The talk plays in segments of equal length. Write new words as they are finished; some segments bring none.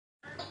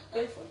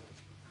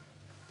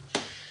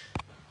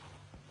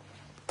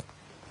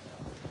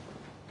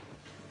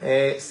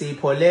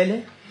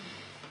Sipholele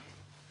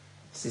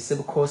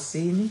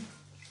sisebukhosini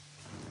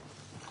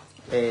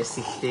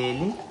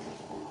sihleli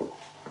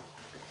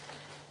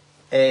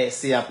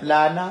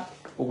siyaplana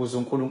ukuze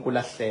uNkulunkulu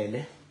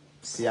ahlele,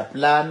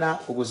 siyaplana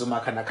ukuze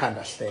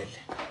uMakhanakhanda ahlele.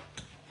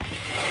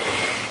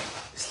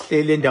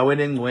 Sihleli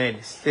endaweni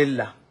engcwele, sihleli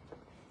la.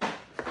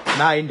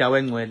 Na indawo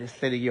engcwele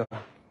sihleli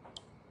kuyona.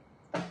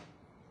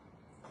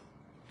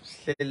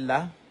 Sihleli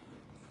la.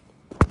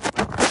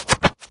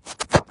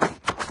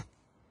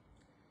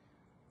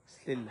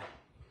 Sihleli la.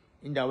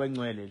 Indawo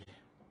engcwele le.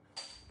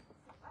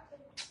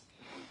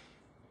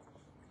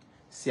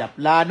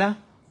 Siyaplana.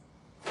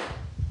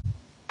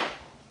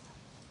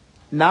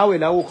 Nawe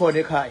la ukhona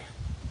ekhaya.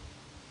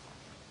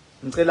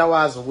 Ngicela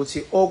wazi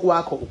ukuthi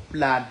okwakho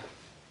ukuplana.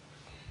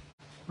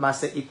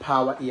 Mase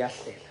ipower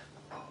iyahlela.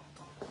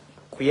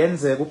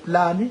 Kuyenzeka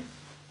uplani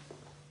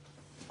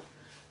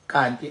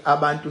kanti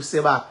abantu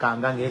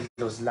sebaganga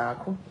ngedlozi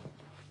lakho.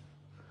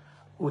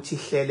 Uthi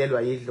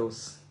hlelelwa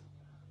yidlozi.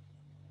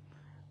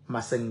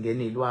 Mase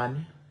ngene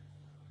ilwane.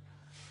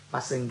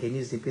 Mase ngene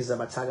izimpi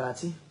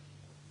zabathakathi.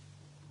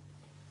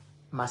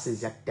 Mase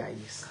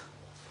ziyakudayisa.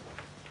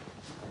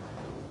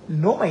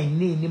 Noma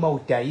yinini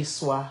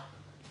mawudayiswa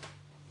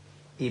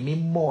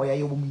imimoya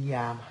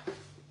yobumnyama.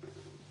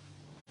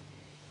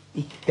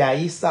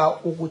 Ikudayisa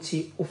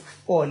ukuthi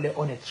ufole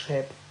on a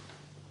trap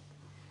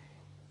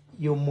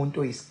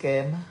yomuntu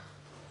oyiscam,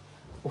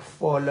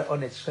 ufole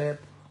on a trap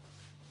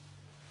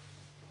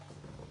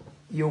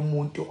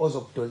yomuntu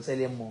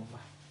ozokudonsela emuva.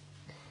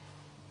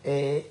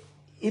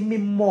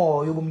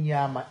 Imimoya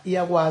yobumnyama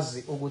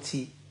iyakwazi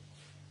ukuthi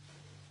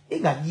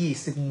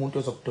ingakuyisi kumuntu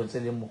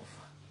ozokudonsela emuva.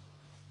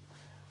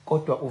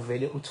 Kodwa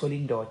uvele uthola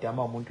indoda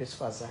ama umuntu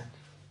wesifazane.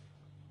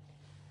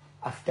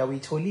 After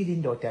uyitholile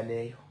indoda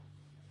leyo,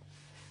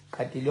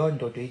 kanti leyo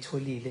ndoda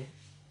oyitholile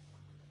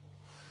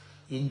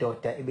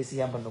indoda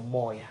ebesihamba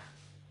nomoya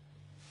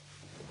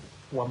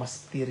wama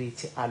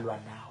spirit alwa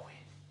nawe.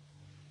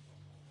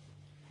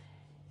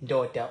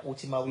 Ndoda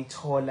uthi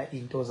mawuyithola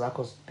into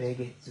zakho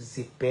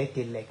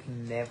zibhede like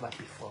never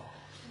before.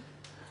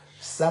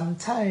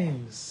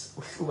 Sometimes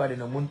uhlukane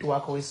nomuntu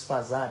wakho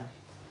wesifazane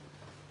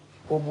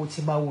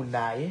obuthi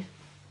mawunaye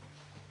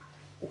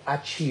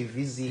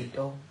uachieve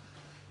izinto,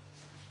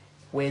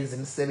 wenza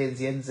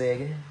imisebenzi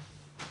yenzeke,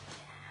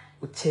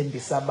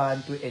 uthembisa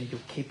abantu and you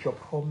keep your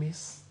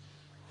promise,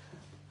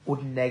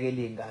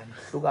 unakele ingane.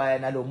 Hlukana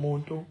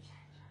nalomuntu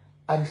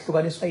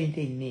anihlukaniswa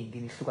into eziningi,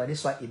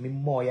 nihlukaniswa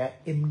imimoya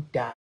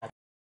emdaka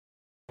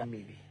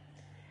mibi.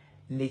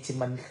 Nithi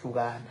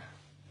manihlukana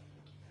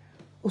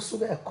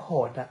usuke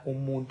ekhona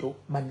umuntu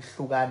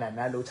manihlukana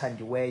nalo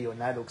uthandiweyo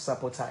nalo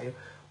kusupportayo,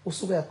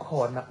 usuke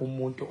ekhona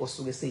umuntu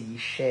osuke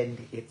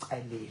seyishendi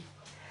ecaleni.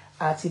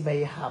 Athi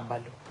bayihamba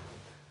lo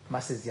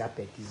mase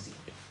ziyabheka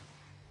izinto.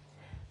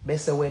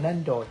 Bese wena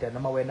ndoda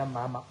noma wena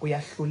mama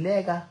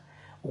uyahluleka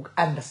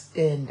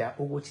ukunderstanda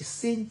ukuthi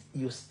since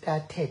you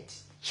started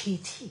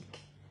cheating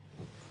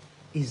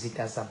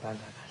izinto azambanga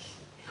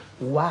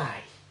kahle.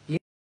 Why?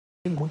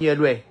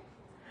 Inguyelwe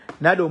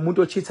nalo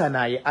muntu ocheata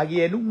naye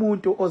akuyena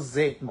umuntu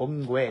oze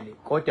ngomngcwele,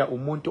 kodwa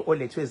umuntu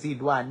olethwe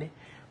izilwane,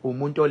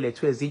 umuntu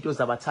olethwe izinto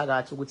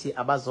zabathakathi ukuthi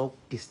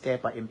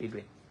abazodisturba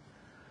empilweni.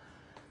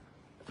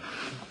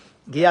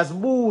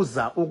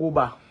 Ngiyazibuza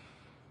ukuba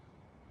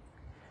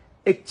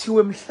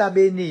ekuthiwe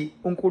emhlabeni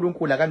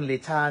uNkulunkulu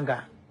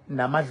akangilethanga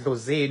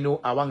namadlozenu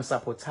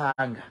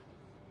awangisupportanga,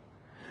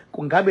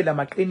 kungabe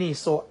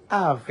lamaqiniso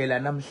avela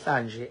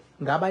namhlanje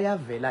ngaba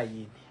yavela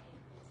yini?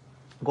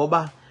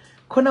 Ngoba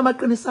khona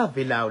amaqiniso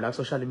avelayo la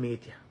social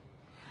media,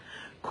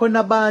 khona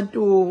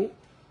abantu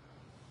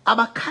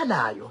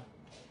abakhalayo.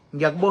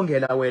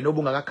 Ngiyakubongela wena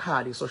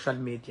obungakakhali social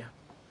media,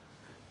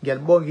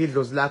 ngiyalibonga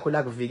idlozi lakho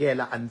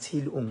lakuvikela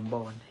until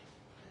ungibone.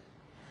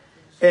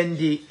 And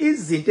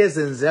izinto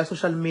ezenzeka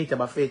social media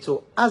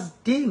bafethu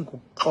azidingi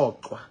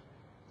ukuxoxwa,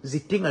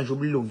 zidinga nje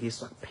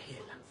ubulungiswa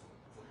kuphela.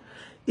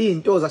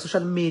 Into za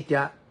social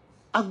media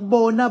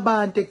akubona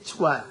abantu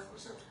ekuthiwa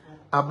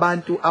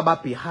abantu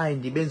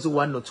ababehind benza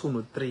u1 no 2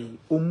 no 3.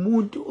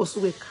 Umuntu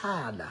osuke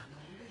ekhala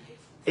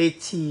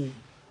ethi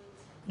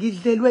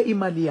ngidlelwe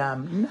imali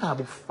yami,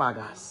 nabo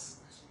ubufakazi.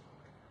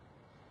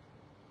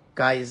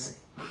 Guys,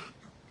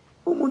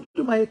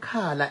 umuntu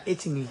mayekhala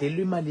ethi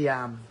ngidlelwe imali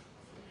yami,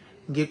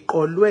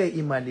 ngiqolwe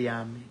imali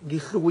yami,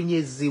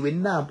 ngihlukunyeziwe,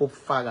 nabo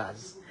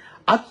ubufakazi.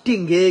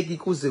 Akudingeki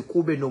kuze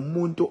kube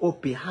nomuntu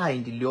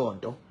obehind leyo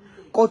nto,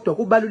 kodwa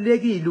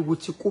kubalulekile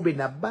ukuthi kube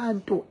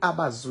nabantu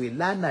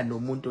abazwelana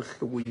nomuntu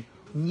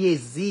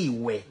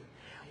ohlukunyeziwe.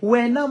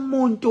 Wena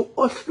muntu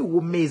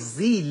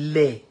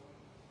ohlukumezile,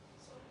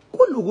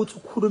 kunokuthi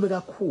ukhulume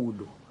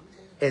kakhulu,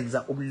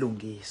 enza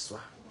ubulungiswa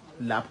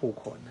lapho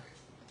ukhona.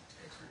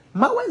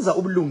 Mawenza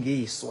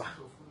ubulungiswa,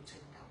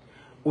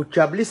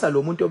 ujabulisa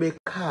lo muntu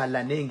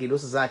obekhala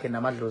nengilosi zakhe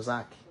namadlozi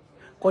akhe,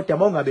 kodwa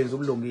mawungabenza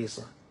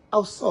ubulungiswa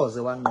awusoze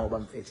wanqoba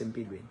mfethu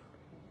empilweni.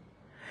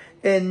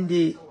 And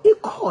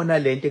ikhona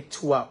lento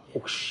ekuthiwa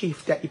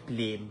ukushifta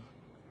iblame.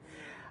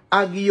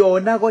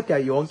 akuyona kodwa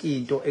yonke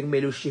into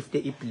ekumele ushifte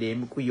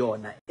iblame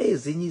kuyona.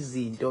 Ezinye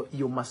izinto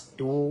you must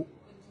do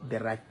the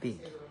right thing.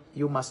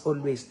 You must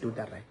always do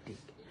the right thing.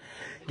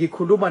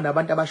 Ngikhuluma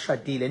nabantu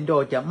abashadile,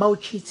 ndoda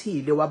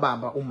mawuchithile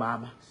wabamba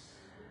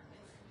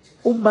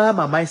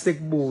umama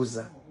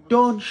mayesekubuza,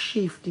 don't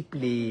shift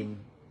blame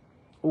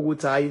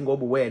ukuthi hayi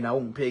ngoba wena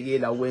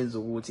ungiphekela ukwenza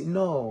ukuthi.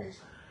 No,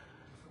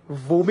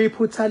 vuma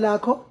iphutha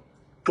lakho,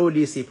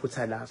 xolisa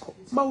iphutha lakho.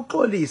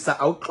 Mawuxolisa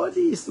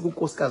awuxolisi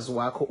kunkosikazi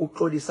wakho,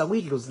 uxolisa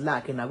kwidlozi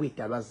lakhe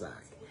nakwidalwa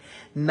zakhe.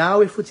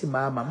 Nawe futhi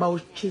mama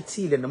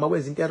mawuchithile noma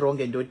wenza into wrong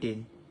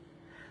endodeni,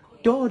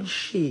 don't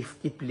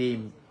shift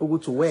blame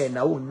ukuthi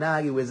wena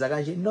unaki wenza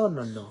kanje.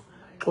 No,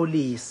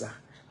 xolisa.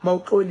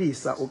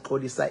 Mawuxolisa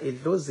uxolisa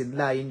edlozini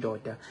la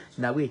indoda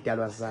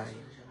nakwidalwa zayo.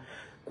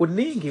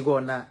 Kuningi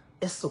kona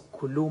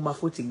esokukhuluma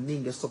futhi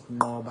kuningi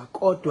esokunqoba,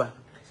 kodwa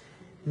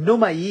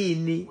noma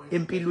yini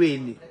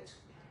empilweni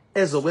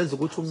ezokwenza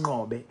ukuthi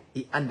unqobe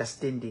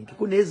i-understanding.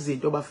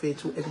 Kunezinto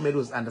bafethu ekumele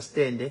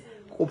uzi-understande,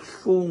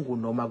 kubhlungu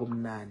noma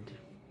kumnandi.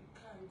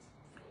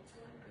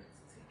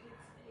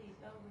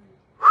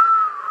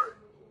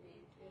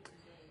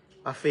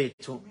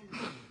 Bafethu,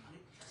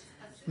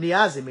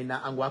 niyazi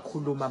mina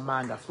angwakhuluma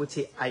amanga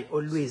futhi I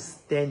always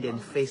stand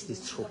and face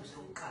this truth.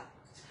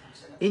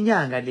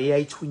 Inyanga le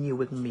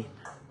yayithunyiwe kumina.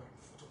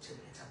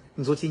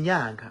 Ngizothi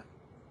inyanga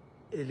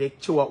le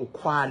kuthiwa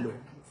ukhwalo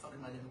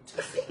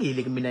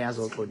ifikile kumina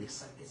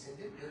yazoxolisa.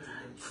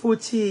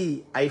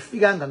 Futhi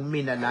ayifikanga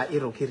kumina la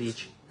eRocky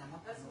Ridge.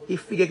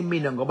 Ifike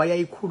kumina ngoba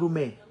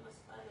yayikhulume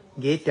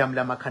ngedamu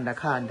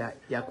lamakhandakhanda,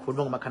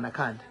 yakhuluma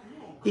ngomakhandakhanda.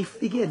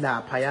 Ifike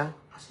lapha ya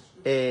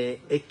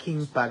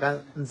eKing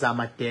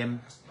Nzama Dam.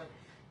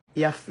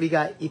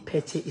 Yafika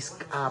iphethe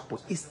iskapu,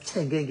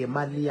 isithenge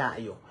ngemali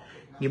yayo.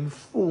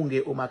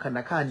 Ngimfunge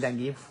umakhandakhanda,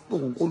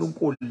 ngifunge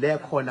uNkulunkulu le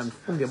khona,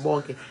 ngifunge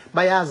bonke.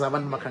 Bayazi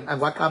abantu umakhandakhanda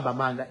angiwaqamba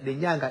amanga. Le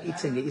nyanga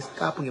ithenge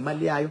iskapu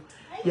ngemali yayo,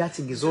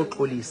 yathi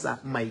ngizoxolisa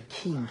my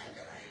king.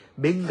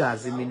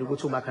 Bengazi mina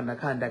ukuthi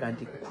umakhandakhanda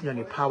kanti kukhulunywa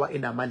ngepower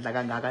enamandla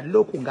kangaka.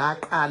 Lokhu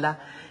ngaqala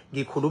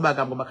ngikhuluma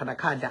kambe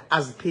umakhandakhanda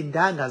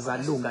aziphindanga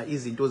zalunga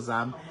izinto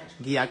zami.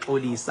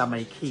 Ngiyaxolisa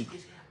my king,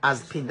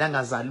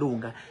 aziphindanga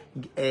zalunga.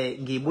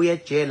 Ngibuye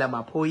ejele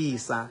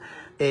amaphoyisa,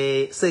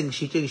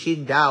 sengishintshe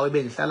indawo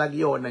ebengihlala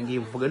kuyona,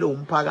 ngivukele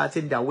umphakathi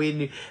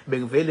endaweni,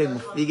 bengivele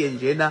ngifike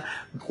njena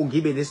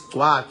kungibe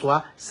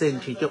nesigcwagcwa,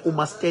 sengishintshe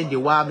uma stand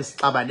wami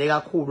sixabane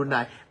kakhulu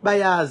naye.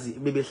 Bayazi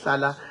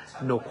bebehlala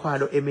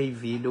nokhwalo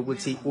eMayville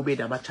ukuthi ube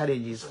nama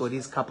challenges for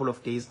this couple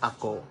of days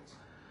ago.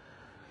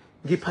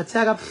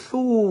 Ngiphatheka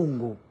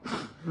kabuhlungu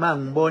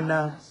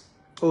mangibona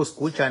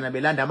osigujana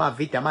belanda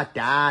amavideo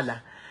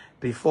amadala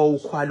before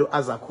ukhwalo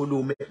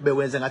azakhulume,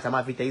 bewenze ngathi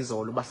amavideo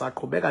izolo,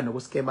 basaqhubeka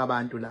nokuskema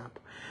abantu lapho.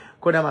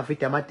 Khona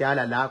amavideo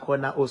amadala la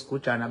khona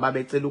osigujana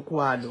babecela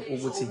ukhwalo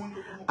ukuthi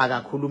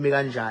akakhulume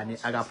kanjani,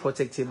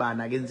 akaprotect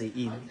bana, kenze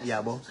ini,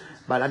 yabo.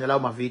 Balanda lawo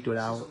mavideo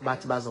lawo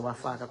bathi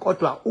bazowafaka.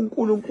 Kodwa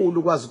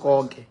uNkulunkulu kwazi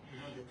konke,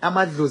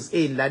 amadlozi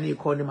eni lana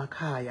ikhona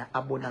emakhaya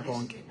abona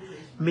konke.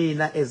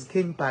 Mina as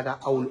King Bhaka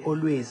I will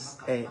always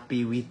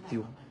be with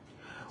you.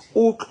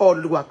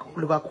 Uxolo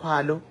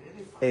lukakhwalo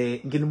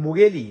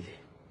ngilimukelile,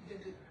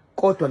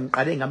 kodwa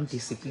ngiqale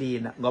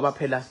ngamdisciplina ngoba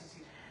phela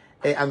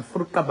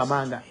angifuna ukuqamba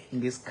amanga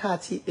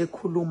ngesikhathi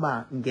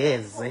ekhuluma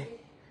ngeze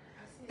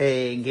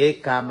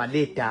ngegama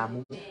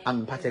ledamu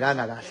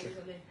angiphathekanga kahle.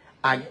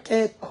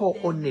 Akekho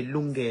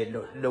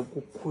onelungelo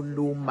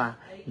lokukhuluma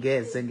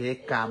ngeze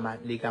ngegama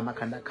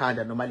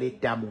likamakhandakhanda noma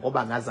ledamu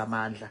ngoba ngazi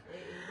amandla.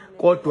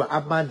 Kodwa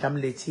amandla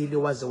amlethile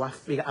waze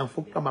wafika.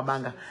 Angifuna ukuqamba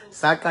amanga,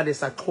 saqale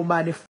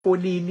saxhumana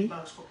efonini,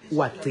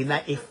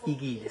 wagcina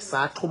efikile.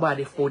 Saxhumana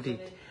efonini,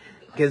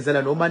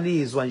 ngenzela noma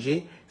nizwa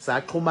nje,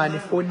 saxhumana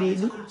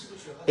efonini,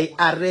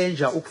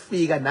 arrange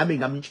ukufika, nami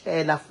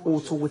ngamtshela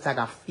futhi ukuthi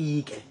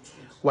akafike.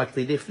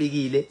 Wagcina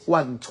efikile,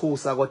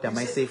 wangithusa kodwa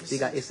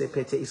mayesefika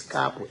esephethe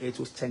iskapu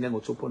ethi usithenge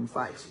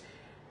ngo2.5.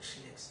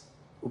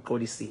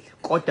 Uxolisile.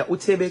 Kodwa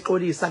uthe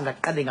bexolisa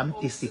ngaqale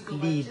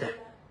ngamdisciplina.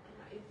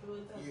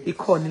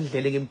 Ikhona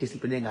indlela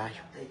engimdiscipline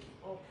ngayo,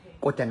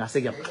 kodwa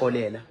ngase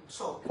ngiyaxolela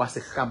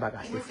kwase kuhamba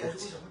kahle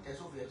futhi.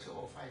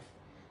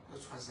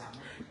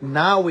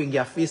 Nawe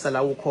ngiyafisa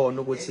la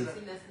ukhona ukuthi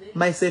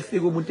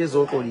mayisefika umuntu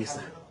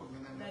ezoxolisa,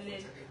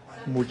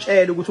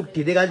 mutshela ukuthi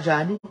ukudile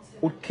kanjani,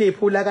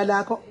 ukhiphe ulaka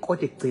lakho,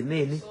 kodwa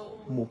ekugcineni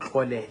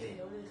muxolele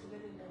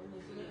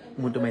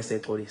umuntu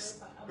mayisexolisa.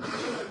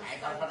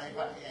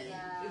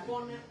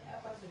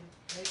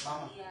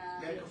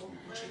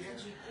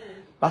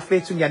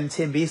 Bafethu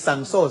ngiyanithembisa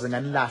ngisoze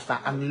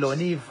nganilahla,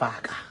 angilona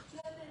ivaka.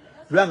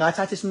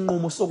 Lwangathatha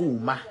isinqumo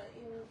sokuma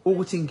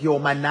ukuthi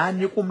ngiyoma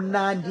nani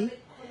kumnandi,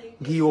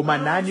 ngiyoma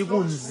nani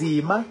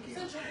kunzima,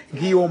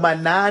 ngiyoma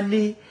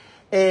nani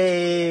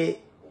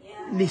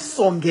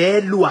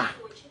nisongelwa,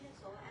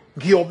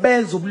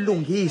 ngiyobenza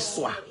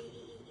ubulungiswa.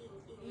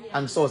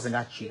 Angisoze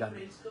ngajika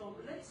mina.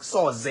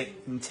 Soze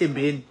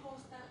ngithembeni.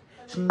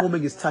 Sinqumo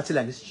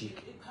ngisithathela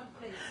ngisijike.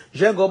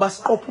 Njengoba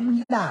siqopha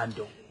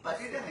umlando,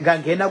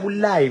 ngangena ku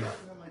live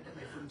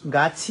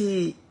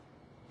ngathi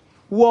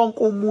wonke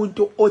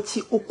umuntu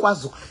othi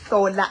ukwazi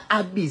ukuhlola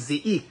abize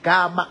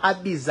igama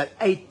abize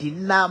ID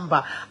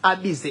number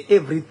abize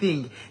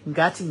everything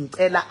ngathi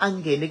ngicela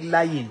angene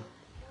kulayini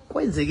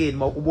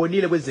kwenzekeni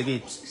ubonile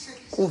kwenzekeni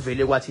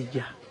kuvele kwathi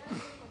ja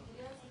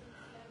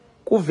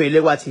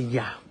kuvele kwathi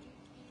ja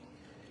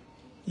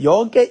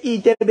yonke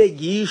into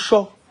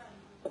ebengisho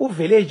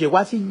kuvele nje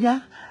kwathi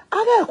nya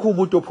akekho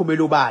umuntu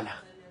ophumela ubala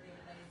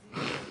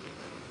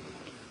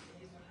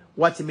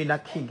wathi mina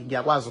king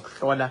ngiyakwazi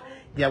ukuhlola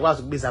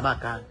ngiyakwazi ukubiza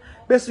amagama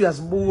bese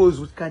uyazibuza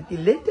ukuthi kanti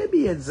lento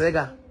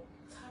ebiyenzeka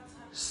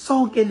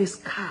sonke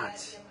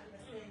lesikhathi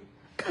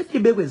kanti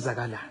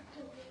bekwenzakalani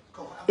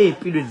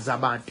empilweni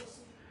zabantu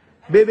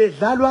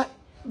bebedlalwa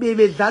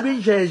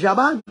injeje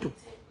abantu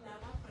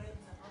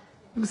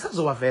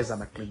ngisazowaveza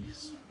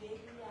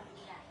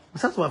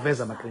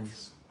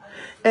amaqiniso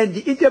and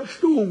into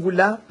ebuhlungu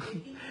la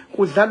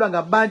kudlalwa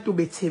ngabantu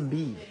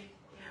bethembile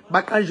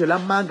baqanjelwa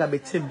amanga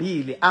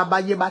bethembile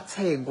abanye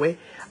bathengwe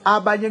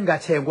abanye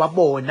ngathengwa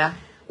bona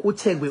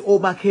kuthengwe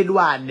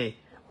omakhelwane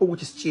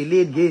ukuthi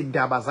sitsheleni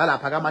ngeindaba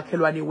zalapha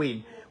kamakhelwane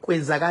wenu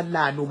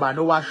kwenzakalani ubani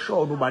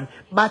owashona ubani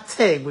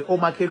bathengwe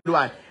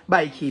omakhelwane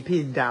bayikhipha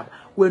indaba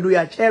wena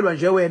uyatshelwa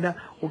nje wena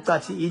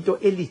ucathi into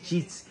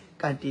elegit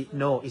kanti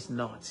no it's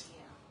not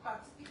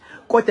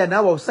kodwa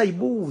nawe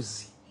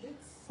awusayibuzi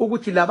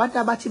ukuthi labantu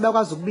abathi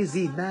bakwazi ukubiza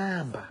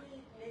inamba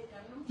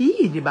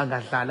yini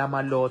bangadlala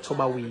amalotho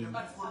bawini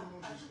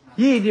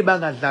yini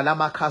bangadlala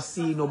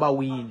amakhasino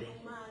bawine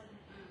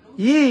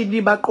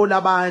yini baqola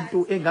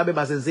abantu engabe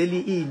bazenzeli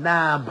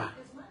inamba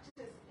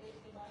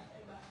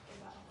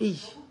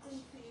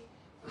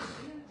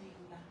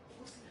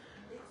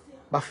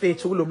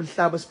bafethu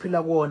kulomhlaba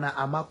siphila kuona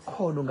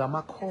amakhono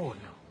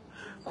ngamakhono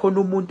khona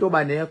umuntu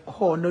oba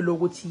nekhono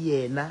lokuthi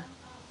yena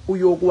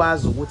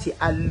uyokwazi ukuthi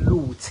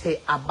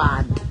aluthe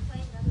abantu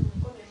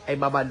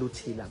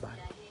ayibabaluthile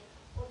abantu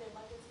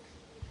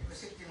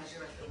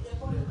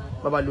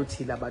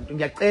babaluthile abantu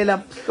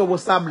ngiyacela hlobo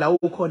sami la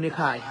ukhona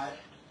ekhaya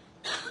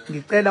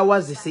ngicela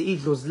wazise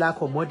idlozi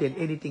lakho more than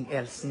anything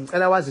else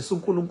ngicela wazise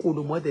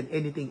uNkulunkulu more than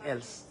anything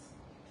else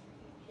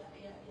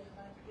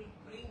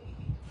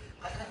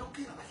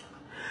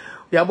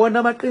uyabona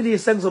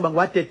amaqiniso engizoba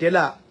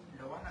ngiwadedela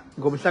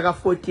ngomhla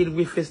ka14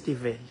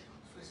 kwi-festival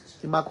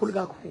imakhulu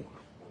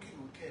kakhulu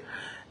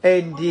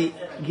and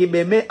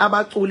ngibeme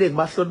abaculi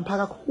engibahlonipha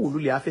kakhulu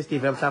leya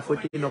festival mhla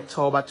 14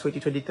 October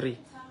 2023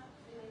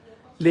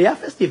 leya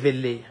festival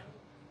leya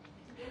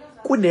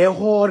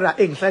kunehora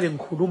engihlale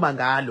ngikhuluma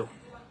ngalo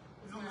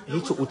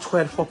yithi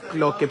u12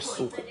 o'clock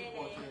ebusuku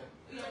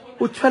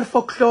u12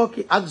 o'clock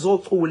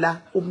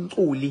akuzocula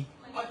umculi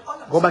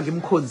ngoba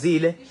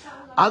ngimkhonzile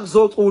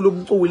akuzocula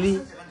umculi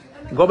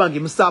ngoba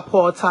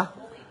ngimsupporter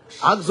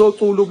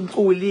akuzocula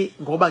umculi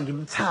ngoba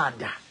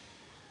ngimthanda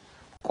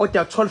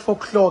kodwa 12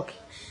 o'clock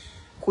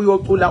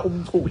kuyocula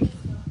umculi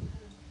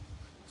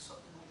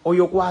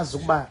oyokwazi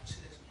ukuba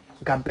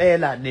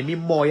ngampela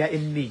nemimoya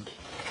eminingi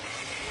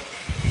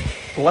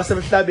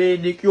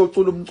ngokwasemhlabeni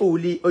kuyocula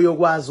umculi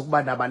oyokwazi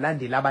ukuba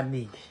nabalandeli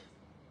abaningi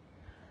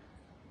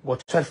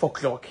ngo12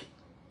 o'clock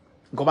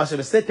ngoba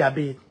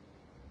sebesedabeni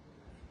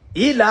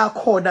ila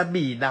khona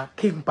mina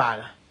King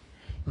Bhala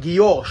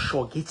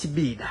ngiyosho ngithi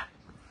mina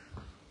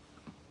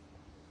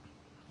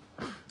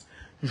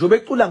njobe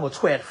ecula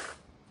ngo12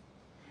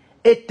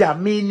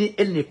 edamini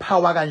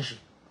elinepower kanje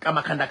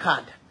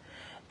kamakhandakhanda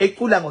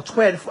ecula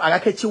ngo12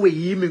 akakhethiwe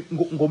yimi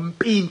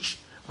ngompintshi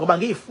ngoba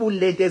ngiyifuni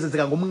lento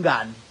ezenzeka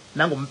ngomngani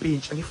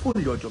nangompintshi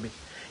ngifuni lonto mina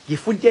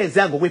ngifuna into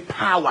ezenzeka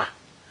ngokwepower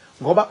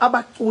ngoba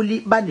abaculi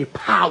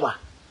banepower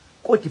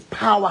kodwa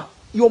ipower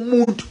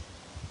yomuntu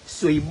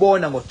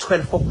siyoyibona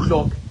ngo12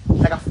 o'clock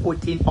la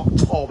 14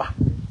 October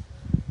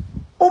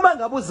uma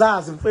ngabe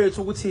uzazi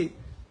mfethu ukuthi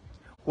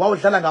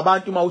wawudlala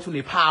ngabantu uma uthi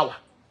unepower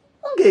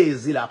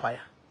ungezi lapha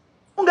ya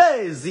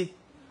ungezi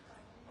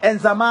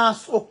enza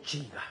amasu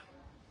okujika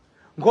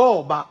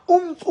ngoba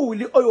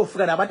umculi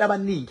oyofika nabantu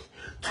abaningi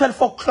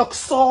 12 o'clock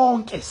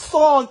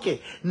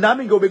sonke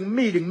nami ngiyobe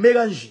ngimile ngime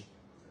kanje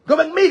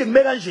ngoba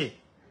ngime kanje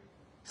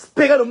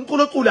sibheka lo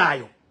mculo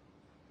oculayo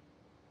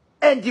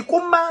and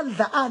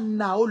kumandla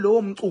anawo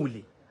lo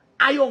mculi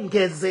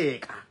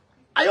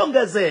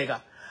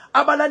ayongezeka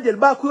abalandeli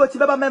bakho uyothi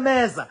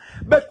bebamemeza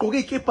begqoka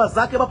ikipa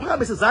zakhe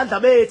baphakamise izandla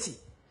bethi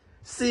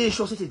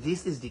sisho sithi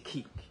this is the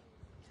king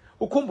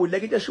ukhumbule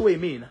into eshiwe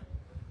yimina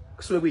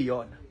kusuke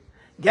kuyiyona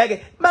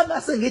ngeke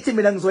mangase ngithi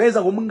mina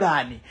ngizoyenza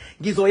ngomngani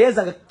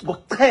ngizoyenza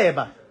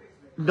ngokucheba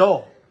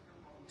no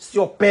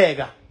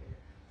siyobheka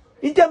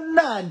into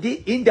emnandi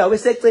indawo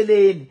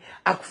eseceleni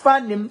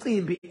akufani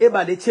nemicimbi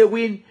ebale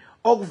eThekwini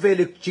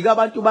okuvele kujika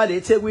abantu bale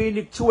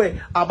eThekwini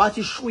kuthiwe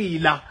abathi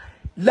shwila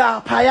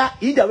lapha ya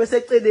indawo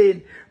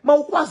eseceleni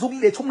mawukwazi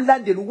ukuletha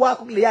umlandeli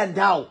wakho kuleya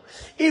ndawo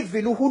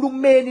even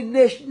uhulumeni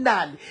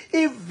national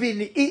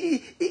even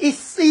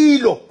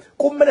isilo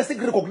kumele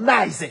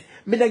sikurecognize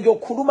mina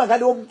ngiyokhuluma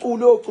ngaleyo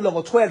mculo oyocula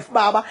ngo12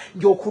 baba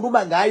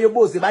ngiyokhuluma ngayo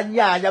boze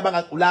banyanya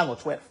abangaculanga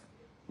ngo12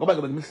 ngoba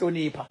ngibe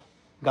ngimhlonipha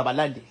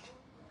ngabalandeli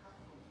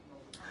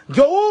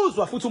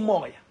ngiyozwa futhi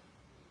umoya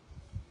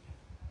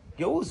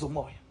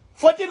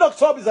 14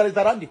 October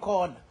izaleza around the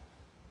corner.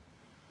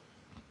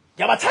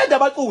 Ngiyabathanda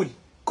abaculi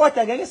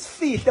kodwa ngeke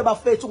sifihle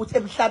bafethu ukuthi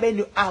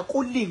emhlabeni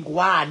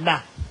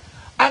akulingwana.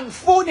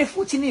 Angifuni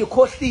futhi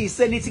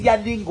nikhohlise nithi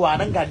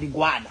kuyalingwana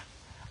ngalingwana.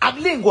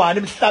 Akulingwana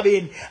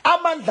emhlabeni.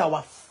 Amandla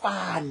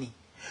wafani.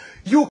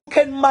 You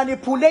can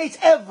manipulate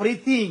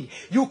everything.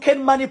 You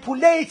can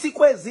manipulate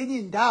kwezinye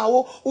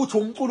indawo uthi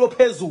umculo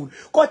phezulu.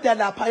 Kodwa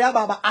lapha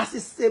yababa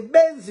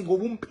asisebenzi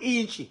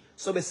ngobumpintshi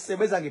sobe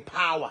sisebenza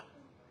ngepower.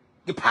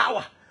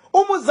 Ngepower.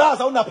 Uma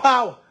uzaza una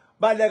power,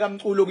 baleka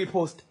umculo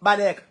kwipost.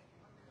 Baleka.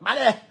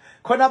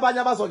 Khona abanye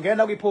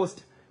abazongena kwipost.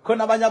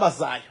 Khona abanye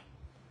abazayo.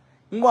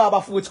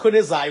 Ngoba futhi khona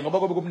ezayo ngoba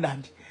kobe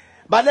kumnandi.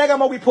 Baleka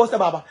uma kwiposta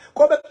baba.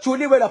 Kobe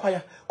kujuliwe lapha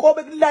ya.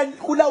 Kobe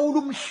kulawula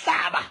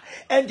umhlaba.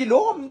 And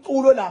lo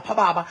mculo lapha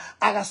baba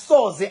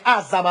akasoze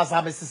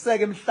azabazame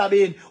siseke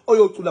emhlabeni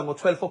oyocula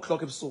ngo12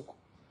 o'clock ebusuku.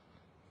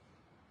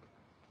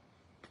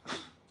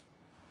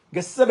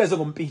 Ngesisebeze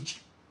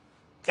ngompintshi.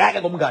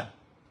 Ngeke ngomngane.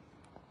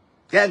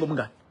 Ngeke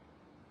ngomngane.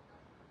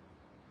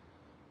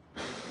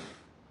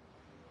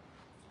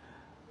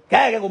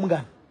 Ngeke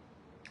ngomngane.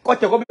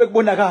 Kodwa kobe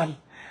kubonakala.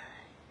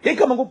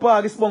 Ngikama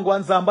ngubhaka isibongo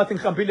wanzamba bathi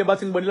ngihambile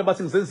bathi ngibonile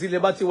bathi ngizenzile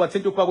bathi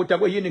wathinta ubhaka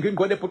udakwe yini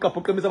ngingqole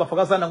ebhuqa imisa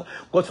abafakazana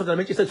ngo-2000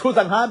 mentshise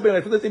thuza ngihambe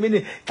ngefuthi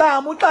imini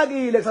xama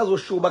uxakile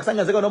kusazoshuba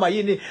kusangenzeka noma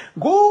yini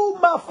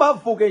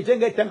ngumafavuke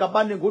njengedanga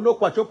abani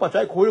ngunogwajogwajo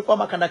ayikhulu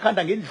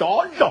kwamakhanda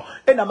ngindlondlo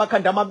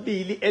enamakhanda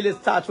amabili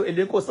elesithathu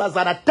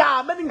elenkosazana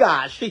dame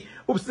ningashi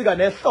ubusika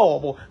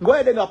nehlobo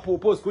ngwele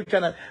ngaphupho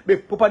osigutshana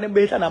bephuphane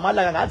behla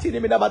namalanga ngathini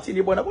mina bathini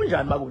ibona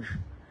kunjani bakunje.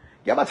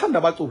 Ngiyabathanda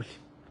abaculi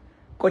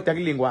kodwa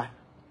kulingwana.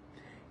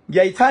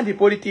 Ngiyayithanda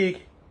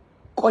ipolitiki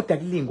kodwa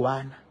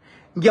kulingwana.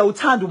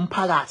 Ngiyawuthanda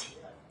umphakathi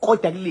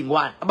kodwa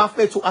kulingwana.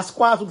 Abafethu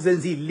asikwazi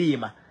ukuzenza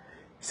izilima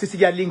sithi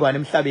kuyalingwana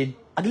emhlabeni.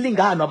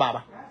 Akulinganwa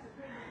baba.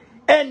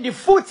 And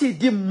futhi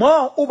the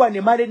more uba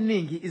nemali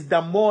eningi is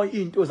the more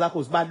into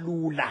zakho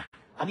zibalula.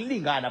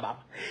 Akulingana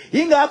baba.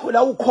 Ingakho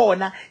la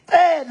ukhona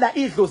cela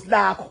idlozi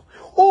lakho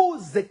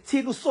uze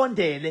kuthini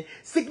usondele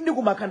sikunika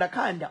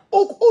umakhanda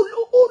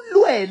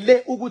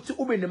ulwele ukuthi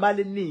ube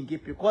nemali eningi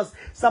because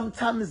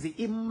sometimes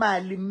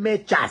imali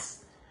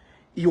measures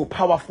your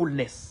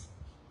powerfulness.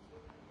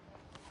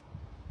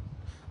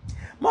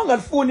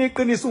 Mangalifuni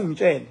iqiniso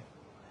ungitshele.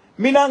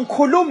 Mina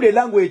ngikhuluma le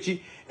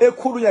language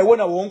ekhulunywa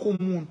yibona wonke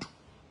umuntu.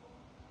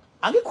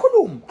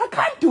 Angikhulumi. I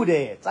can't do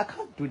that.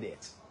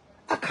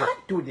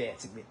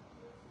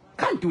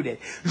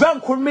 Njengoba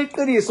ngikhuluma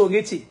iqiniso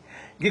ngithi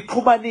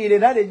ngiqhubanile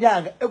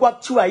nalenyanga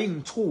ekwakuthiwa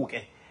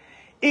yingithuke.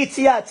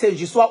 Ithi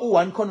yathenjiswa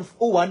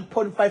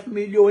u1.5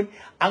 million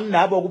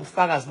anginabo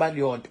ukubufakazi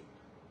baliyonto.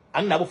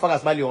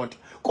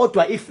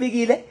 Kodwa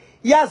ifikile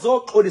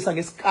yazoxolisa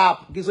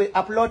ngesikaphu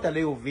ngizoyi-uploada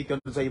leyo video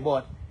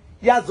nizoyibona.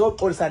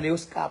 Yazoxolisa leyo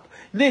sikaphu.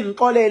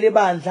 Ningixolele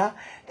bandla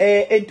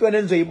entweni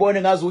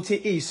enizoyibona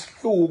ngazuthi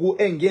isihluku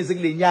engiyenze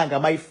kulenyanga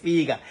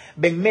mayifika.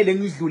 Bengimele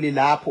ngidlule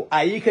lapho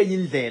ayikho enye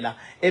indlela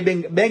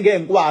bengeke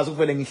ngikwazi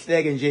ukuvele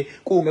ngihleke nje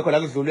kungekho la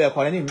kudlulwe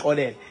khona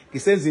ningixolele.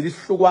 Ngisenzile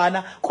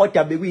isihlukwana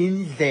kodwa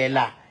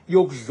bekuyindlela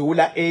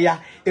yokudlula eya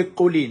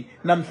eqolini.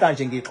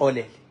 Namhlanje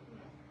ngixolele.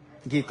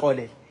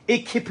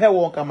 Ikhiphe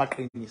wonke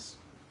amaqiniso.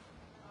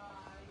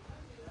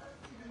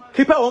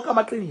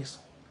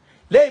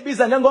 Le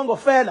ibiza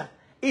ngengongofela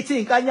ithi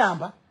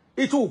inkanyamba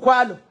ithi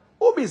ukhwalo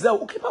ubize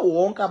ukhipha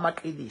wonke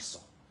amaqiniso.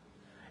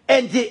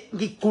 And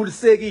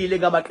ngigculisekile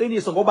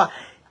ngamaqiniso ngoba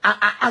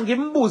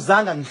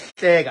angimbuzanga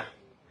ngihleka.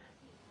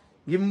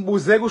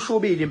 Ngimbuze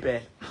kuShubile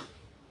impela.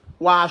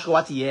 Washo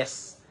wathi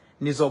yes.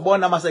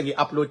 Nizobona mase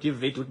ngi-upload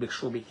ivideo ukuthi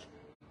bekuShubile.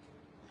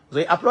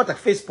 Ngizoyi-uploada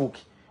kuFacebook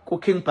ku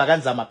King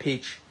Bhakanzama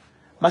page.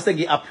 Mase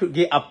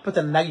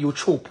ngi-uploada na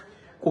YouTube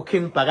ku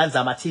King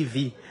Bhakanzama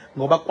TV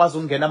ngoba kwazi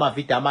ukungena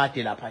ama-video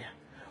amade lapha.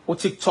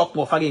 TikTok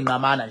ngofaka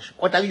ingqamana nje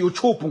kodwa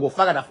ku-YouTube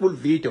ngofaka na full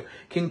video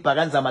King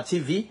Bhakanzama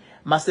TV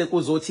mase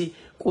kuzothi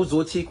ku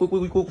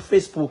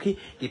Facebook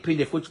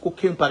ngiphinde futhi ku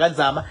King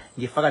Bhakanzama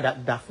ngifaka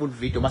da full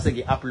video mase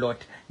ngi-upload.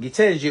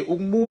 Ngithe nje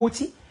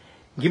ukumuthi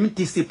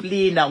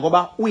ngimdisciplina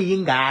ngoba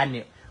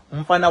uyingane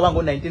umfana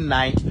wango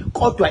 1990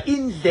 kodwa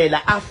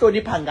indlela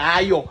ahlonipha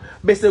ngayo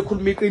bese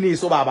ekhuluma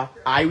iqiniso baba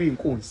hayi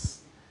uyinkunzi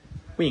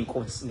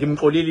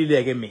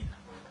ngimxolelile ke mina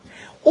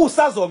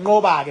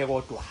usazonqoba ke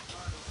kodwa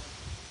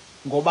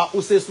ngoba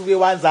usesuke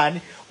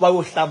wanzani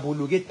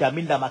wayohlambuluka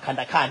edamini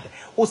lamakhanda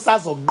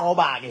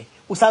usazonqoba ke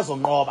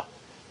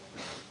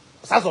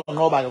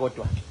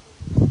kodwa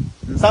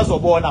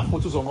nisazobona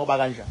futhi uzonqoba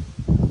kanjani.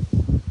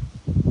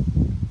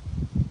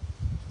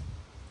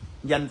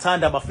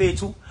 Ngiyanithanda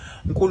bafethu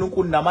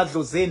uNkulunkulu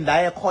namadlozeni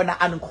la ekhona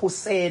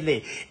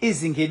anikhusele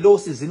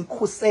izingelosi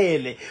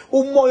zinikhusele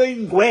umoya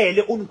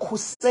oyingcwele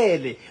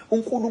unikhusele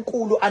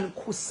uNkulunkulu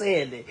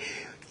anikhusele.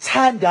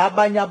 Thanda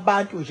abanye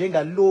abantu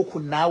njengalokhu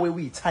nawe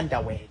uyithanda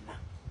wena.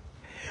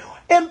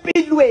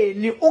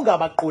 Empilweni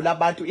ungabaqula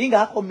abantu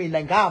ingakho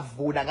mina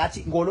ngavula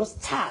ngathi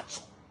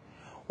ngolosithathu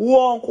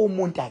wonke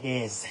umuntu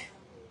akeze.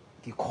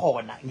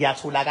 Ngikhona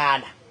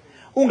ngiyatholakala.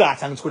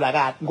 ungathi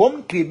angitholakala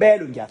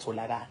ngomgqibelo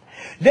ngiyatholakala.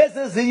 Lezi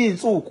ezinye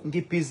insuku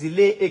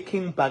ngibhizile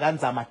eKing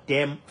Bhakanzama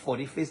Dam for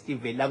the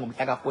festival la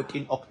ngomhla ka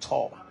 14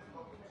 October.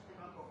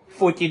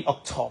 14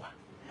 October.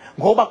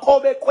 Ngoba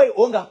kobe kwe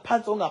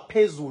ongaphansi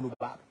ongaphezulu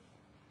baba.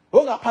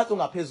 Ongaphansi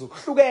ongaphezulu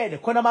hlukene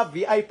khona ama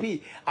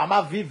VIP,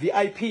 ama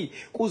VVIP,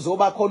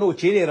 kuzoba khona o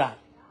general.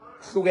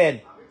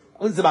 Hlukene.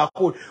 Unzima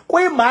kakhulu.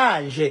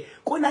 Kuyimanje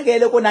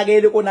konakele.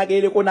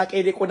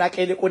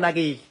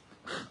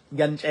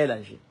 Ngiyanitshela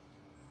nje.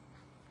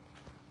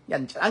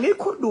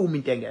 Angikhulumi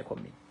into engekho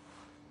mina.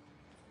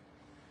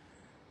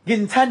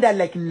 Nginthanda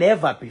like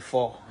never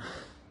before.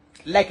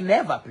 Like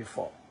never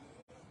before.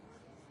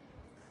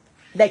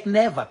 Like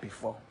never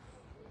before.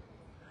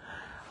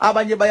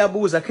 Abanye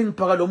bayabuza King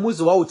Phaka lo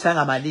muzi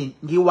wawuthanga malini?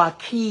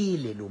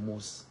 Ngiwakhile lo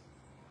muzi.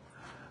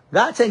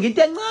 Ngathenga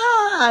into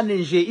encane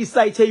nje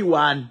isite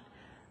eyi1.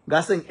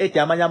 Ngase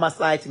ngiede amanye ama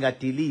site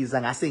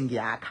ngadiliza ngase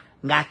ngiyakha.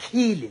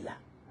 Ngakhile la.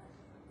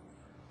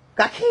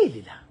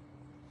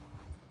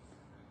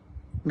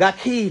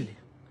 Ngakhile.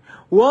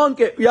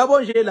 Wonke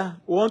uyabo nje la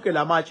wonke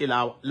lamatshe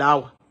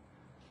lawa.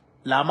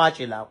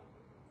 Lamatshe lawa.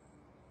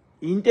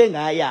 Into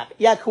engayakha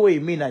yakhiwe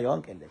yimina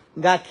yonke le.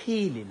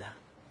 Ngakhile la.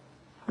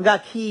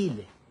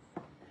 Ngakhile.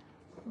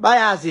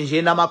 Bayazi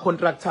nje nama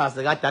contractors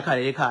kade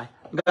akhala ekhaya.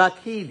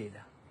 Ngakhile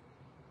la.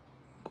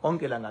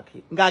 Konke la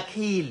ngakhile.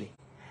 Ngakhile.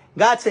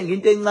 Ngathenga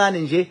into encane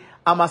nje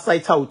ama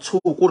site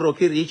awu2 ku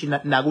Rocky Ridge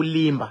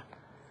nakulimba.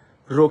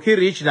 Rocky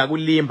Ridge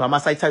nakulimba ama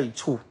site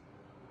awu2.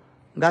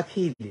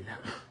 Ngakhile la.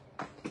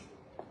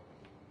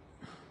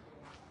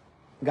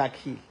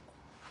 Ngakhile.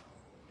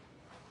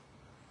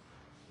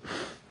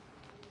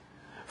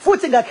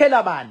 Futhi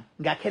ngakhela bani?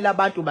 Ngakhela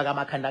abantu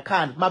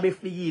bakamakhandakhandla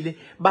mabefikile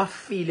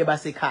bafile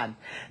basekhanda.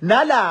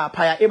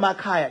 Nalapha ya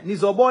emakhaya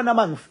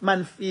nizobona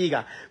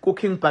manifika ku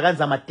King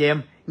Bhakanzama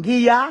Dam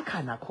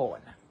ngiyakha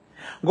nakhona.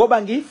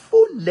 Ngoba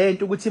ngifuna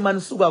lento ukuthi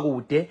manisuka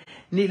kude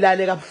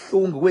nilale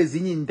kabuhlungu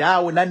kwezinye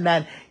indawo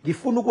nani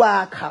ngifuna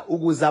ukwakha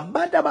ukuze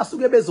abantu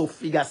abasuke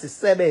bezofika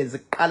sisebenze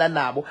kuqala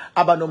nabo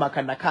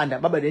abanomakhandakhandla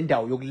babe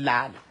nendawo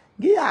yokulala.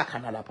 Ngiyakha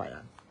nalapha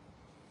yana.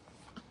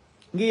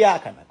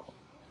 Ngiyakha nakho.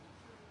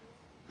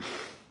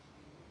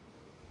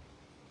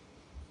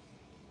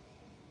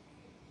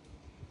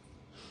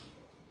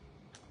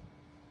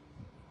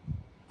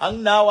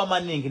 Anginawo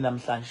amaningi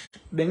namhlanje.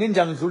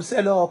 Benginja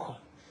ngidlulise lokho.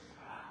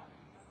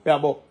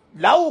 Yabo,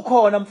 la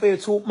ukhona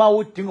mfethu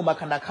mawudinga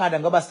umakhandakhandla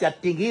ngoba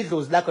siyadinga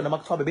idlozi lakho noma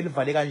kuthiwa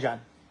belivale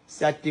kanjani.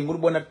 Siyadinga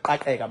ukubona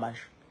liqaqeka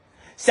manje.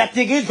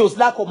 Siyadinga idlozi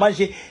lakho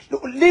manje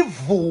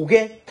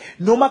livuke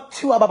noma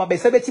kuthiwa baba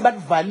besebethi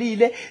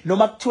balivalile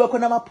noma kuthiwa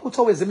khona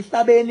amaphutho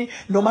wezemhlabeni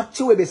noma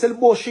kuthiwe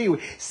beseliboshiwe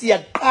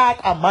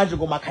siyaqaqa manje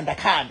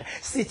ngomakhandakhandla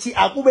sithi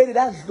akube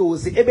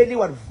ledlozi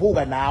ebeliwa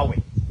livuka nawe.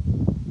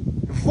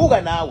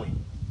 Vuka nawe.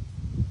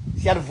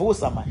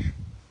 Siyalivusa manje.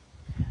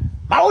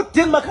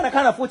 Mawudinga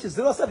makhandakhandla futhi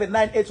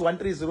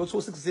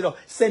 0798130260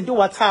 send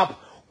WhatsApp.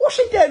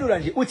 Usho into elula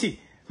nje uthi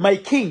my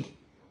king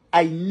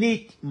I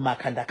need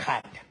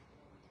makhandakhandla.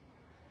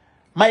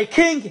 My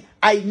king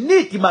I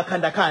need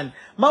makhandakhandla.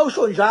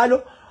 Mawusho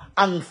njalo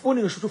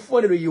angifuni ngisho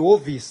ufonelwe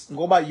yihovisi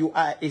ngoba you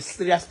are a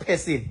serious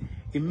person.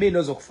 Imini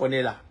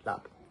ozokufonela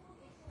lapho.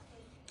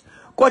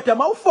 Kodwa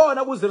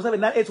mawufona ku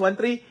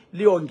 079813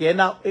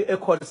 liyongena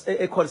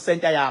e-call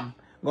center yami.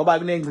 Ngoba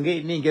kunengcinge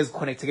eziningi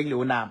eziconnecteke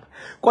kuleyo number.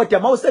 Kodwa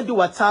mawusenda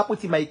uWhatsApp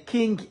uthi my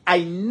king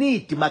I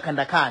need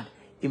makhandakhandla.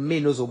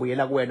 Imini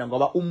ozobuyela kuwena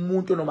ngoba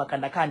umuntu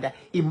nomakhandakhandla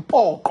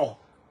impoqo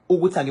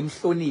ukuthi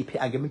angimhloniphe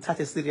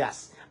angimthathe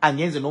serious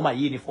angenze noma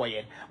yini for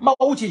yena.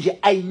 Mawuthi nje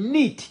I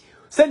need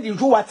send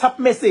nje uWhatsApp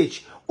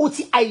message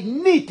uthi I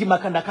need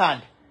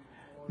makhandakhandla.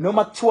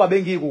 Noma kuthiwa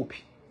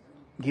bengikuphi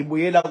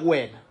ngibuyela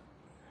kuwena.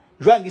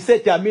 Njoba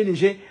ngisedamini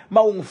nje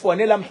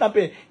mawungifonela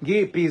mhlambe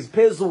ngibhizi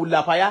phezulu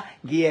lapha ya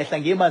ngiyehla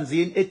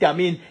ngemanzini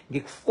edamini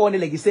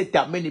ngikufonele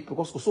ngisedamini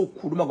because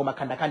usukhuluma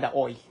ngomakhandakhandla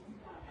oil.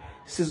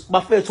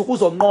 Bafethu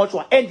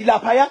kuzonqotshwa and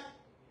lapha ya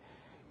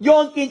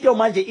yonke into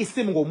manje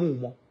isimi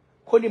ngomumo.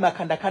 Khona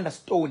imakhandakhandla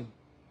stone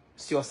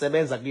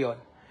siyosebenza kuyona.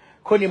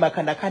 Khona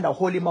imakhandakhandla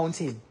holy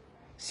mountain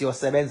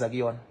siyosebenza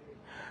kuyona.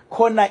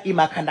 Khona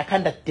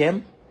imakhandakhandla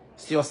dam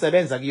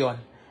siyosebenza kuyona.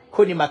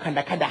 Khona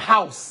imakhandakhandla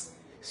house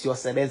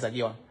siyosebenza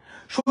kuyona.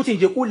 Shuthi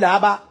nje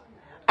kulaba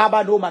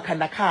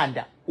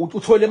abanomakhandakhandla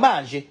uthole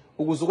manje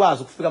ukuze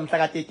ukwazi ukufika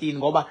mhla ka13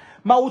 ngoba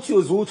mawuthi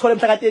uzuthola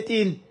mhla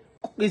ka13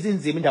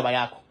 izinzima indaba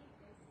yakho.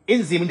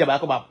 Inzima indaba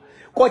yakho baba.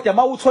 Kodwa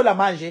mawuthola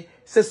manje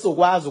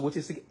sesizokwazi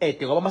ukuthi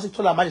sik-add ngoba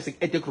masithola manje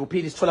sik-add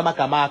egroupini sithola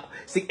amagama akho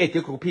sik-add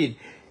egroupini.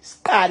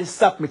 Siqale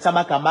submit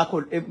amagama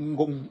akho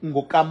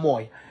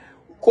ngokamoya.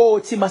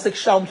 Kothi mase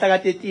kushaya umhla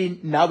ka13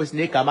 nawe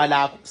sinegama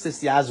lakho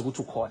sesiyazi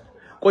ukuthi ukhona.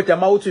 Kodwa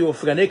mawuthi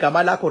uyofika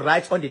negama lakho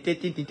right on the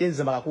 13th into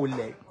enzima kakhulu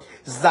leyo.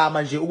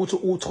 Zama nje ukuthi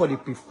uthole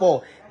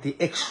before the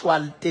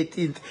actual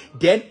 13th.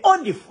 Then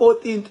on the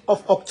 14th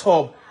of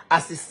October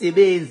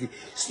asisebenzi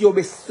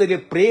siyobe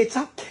celebrate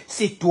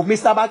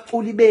sidumisa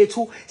abaculi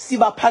bethu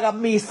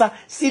sibaphakamisa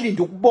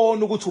silinde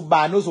ukubona ukuthi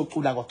ubani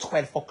ozocula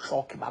ngo12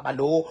 o'clock baba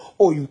lo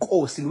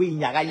oyinkosi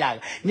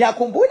loyinyakanyaka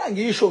ngiyakhumbula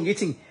ngisho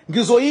ngithi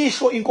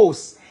ngizoyisho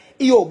inkosi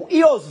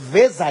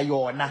iyoziveza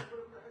yona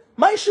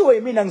mayishiwe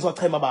yimina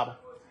ngizochema baba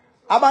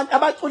abantu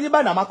abaculi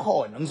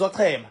banamakhono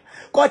ngizochema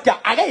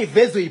kodwa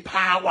akayivezwe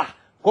ipower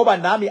ngoba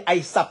nami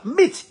I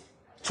submit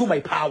to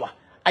my power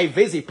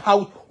ayiveze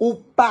ipower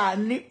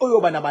ubani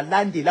oyoba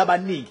nabalandeli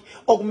abaningi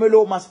okumele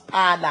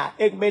omasipala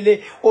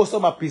ekumele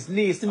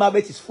osomabhizinisi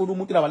mabethi sifuna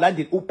umuntu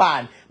nabalandeli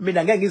ubani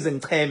mina ngeke ngize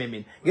ngicheme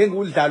mina ngeke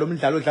ngudlala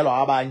umdlalo odlalwa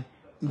abanye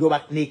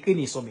ngoba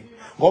neqiniso mina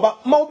ngoba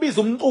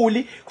mawubiza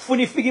umculi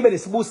kufuna ifike ibe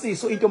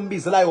nesibusiso into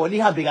ombizela yona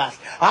ihambe kahle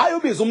hayi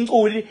ubiza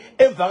umculi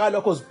emva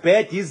kalokho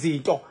zibhede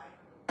izinto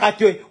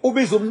kade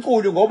ubiza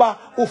umculi ngoba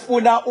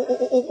ufuna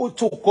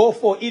to go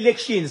for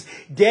elections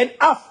then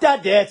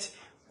after that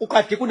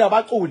ukade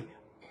kunabaculi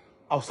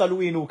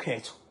awusaluwini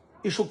ukhetho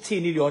isho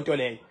ukuthini leyo nto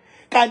leyo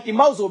kanti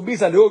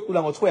mawuzobiza leyo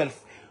cula ngo12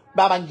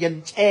 baba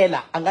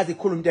ngiyamtshela angazi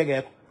ikhuluma into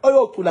engekho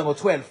oyocula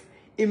ngo12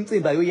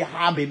 imicimbi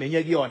ayoyihamba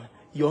imenye kuyona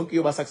yonke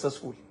yoba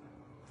successful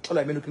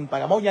xola mina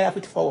ukingibhaka mawunyaka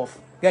futhi for off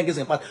ngeke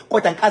ngize ngiphatha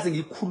kodwa ngikaze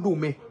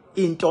ngikhulume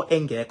into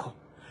engekho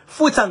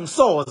futhi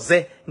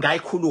angisoze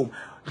ngayikhuluma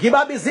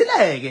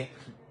ngibabizileke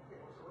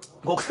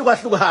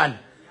ngokuhlukahlukana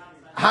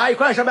hayi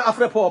khona nje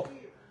Afro pop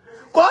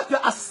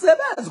kodwa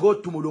asisebenzi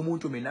ngodumo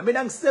lomuntu mina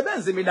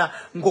ngisebenza mina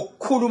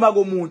ngokukhuluma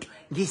komuntu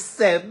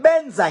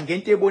ngisebenza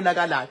ngento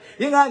ebonakalayo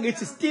ingaka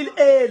ngithi still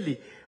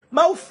early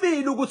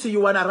mawufila ukuthi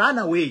you wanna run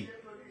away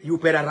you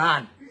better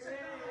run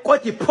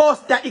kodwa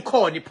iposter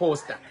ikhona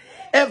iposter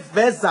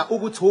eveza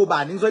ukuthi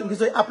ubani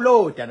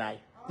ngizoyi-uploada naye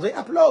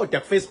ngizoyi-uploada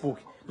ku Facebook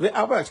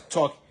ngizoyi-uploada ku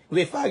TikTok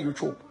ngizoyifaka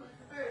YouTube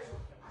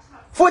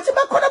futhi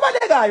bakhona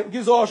balekayo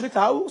ngizosho ukuthi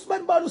hawu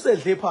usibani bani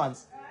usedle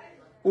phansi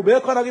ube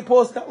khona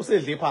kwiposter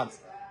usedle phansi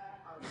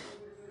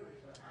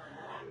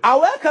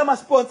awekho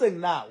ama-sponsor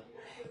now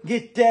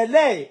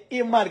ngidele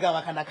imali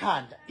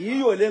kaMakhandakhanda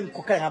iyo le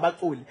ngikhokha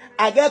ngabaculi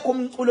akekho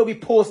umculo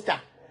kwiposter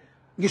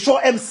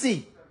ngisho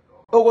MC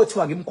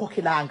okuthiwa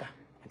ngimkhokhelanga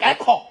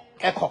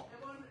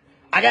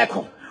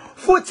akekho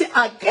futhi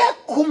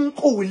akekho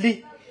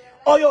umculi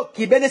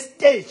oyogibela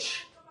stage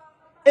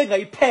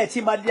engayiphethe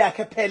imali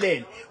yakhe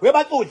ephelele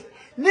webaculi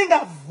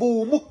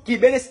ningavuma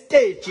ukugibela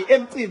stage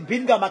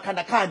emcimbini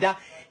kaMakhandakhanda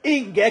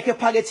ingekho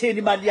ephaketheni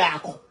imali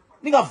yakho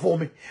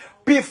ningavumi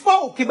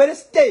before ugibela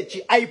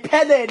stage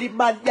ayiphelele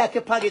imali yakhe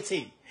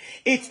ephaketheni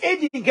it's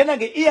ingena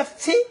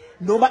nge-EFT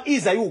noma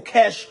iza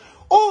cash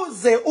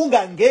uze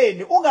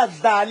ungangeni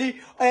ungadlali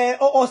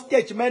o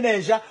stage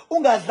manager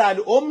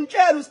ungadlali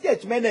omtshela u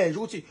stage manager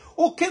ukuthi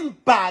uKing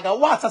Bhaka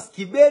wathi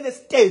asigibele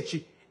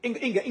stage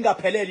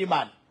ingaphelele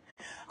imali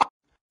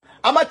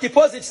ama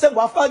deposit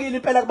sengiwafakile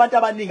impela kubantu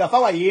abaningi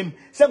afakwa yimi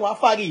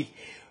sengiwafakile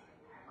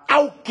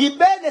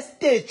awugibele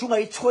stage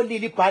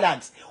ungayitholile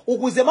ibalance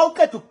ukuze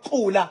mawuqeda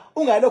ukucula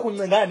ungalokho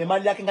uncengana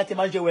nemali yakhe ngathi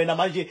manje wena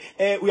manje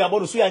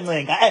uyabona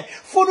usuyancenga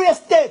funa uye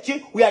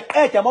stage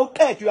uyaqeda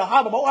mawuqeda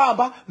uyahamba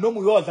mawuhamba noma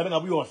uyodla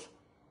bengabe uyodla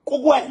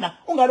kukwena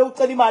ungalo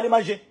ucela imali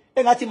manje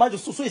engathi manje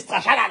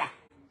usuyisicashalala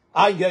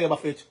hayi ngeke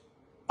bafethu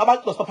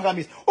abantu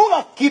basiphakamisa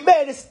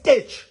ungagibele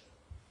stage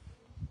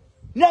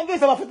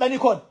niyangizwa bafethu lani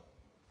khona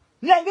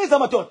niyangizwa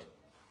madoda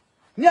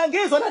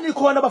niyangizwa lani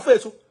khona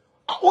bafethu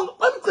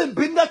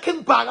emcimbini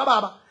kaKing Bhaka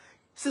baba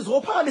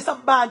sizophakamisa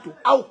abantu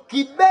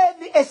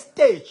awugibeli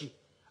estage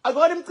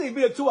akona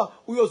imicimbi ekuthiwa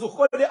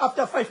uyozuhole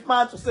after 5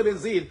 months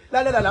usebenzile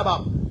lalela la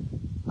baba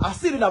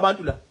asibi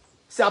nabantu la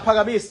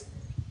siyaphakamisa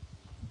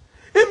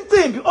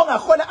imicimbi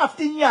ongahola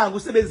after inyanga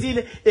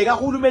usebenzile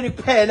ekahulumeni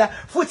kuphela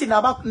futhi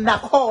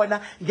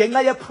nakhona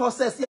ngenxa ye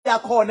process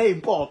yakhona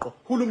ezimpoqo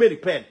hulumeni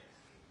kuphela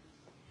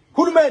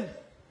hulumeni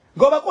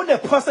ngoba kune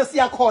process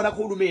yakhona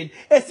kuhulumeni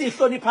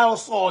esihloniphayo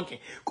sonke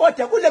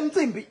kodwa kule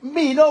mcimbi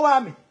mina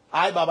wami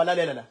hayi baba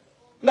lalela la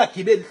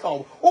ngagibeli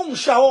hlobo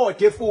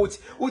ungishawode futhi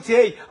uthi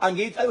hey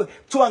angithi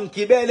kuthiwa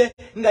ngigibele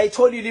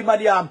ngayitholile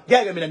imali yami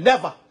ngeke mina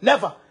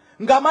never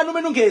ngamani uma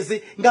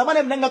ungezi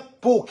ngamane mina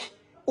ngakubhooki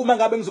uma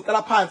ngabe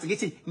ngizoqala phansi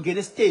ngithi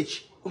ngene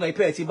stage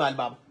ungayiphethe imali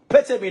baba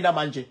phethe mina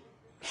manje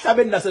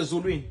hlabeni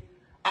nasezulwini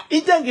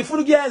into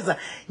engifuna ukuyenza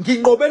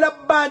nginqobela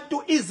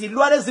abantu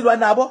izilwane ezilwa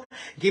nabo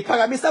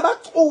ngiphakamisa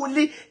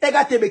abaculi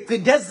ekade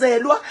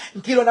begcindezelwa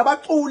ngilo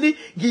nabaculi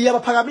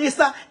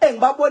ngiyabaphakamisa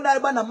engibabonayo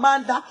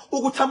banamandla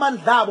ukuthi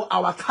amandla abo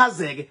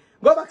awachazeke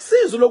ngoba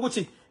kusiza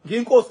lokuthi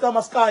ngiyinkosi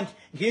kaMaskandi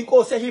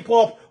ngiyinkosi ye hip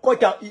hop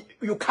kodwa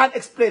you can't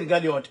explain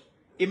ngaleyo nto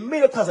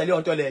imina ochaza leyo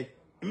nto leyo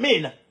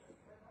mina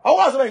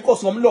awuwazi ube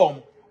inkosi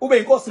ngomlomo ube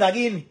inkosi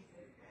ngakini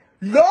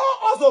lo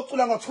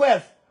ozocula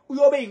ngo12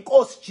 uyobe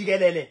inkosi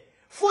jikelele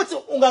futhi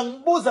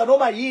ungangibuza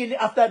noma yini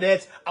after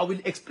that I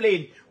will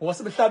explain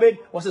wasemhlabeni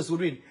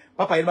wasezulwini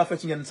baba yini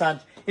bafethu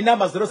ngiyanithanda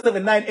inamba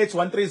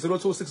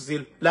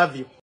 0798130260 love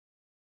you.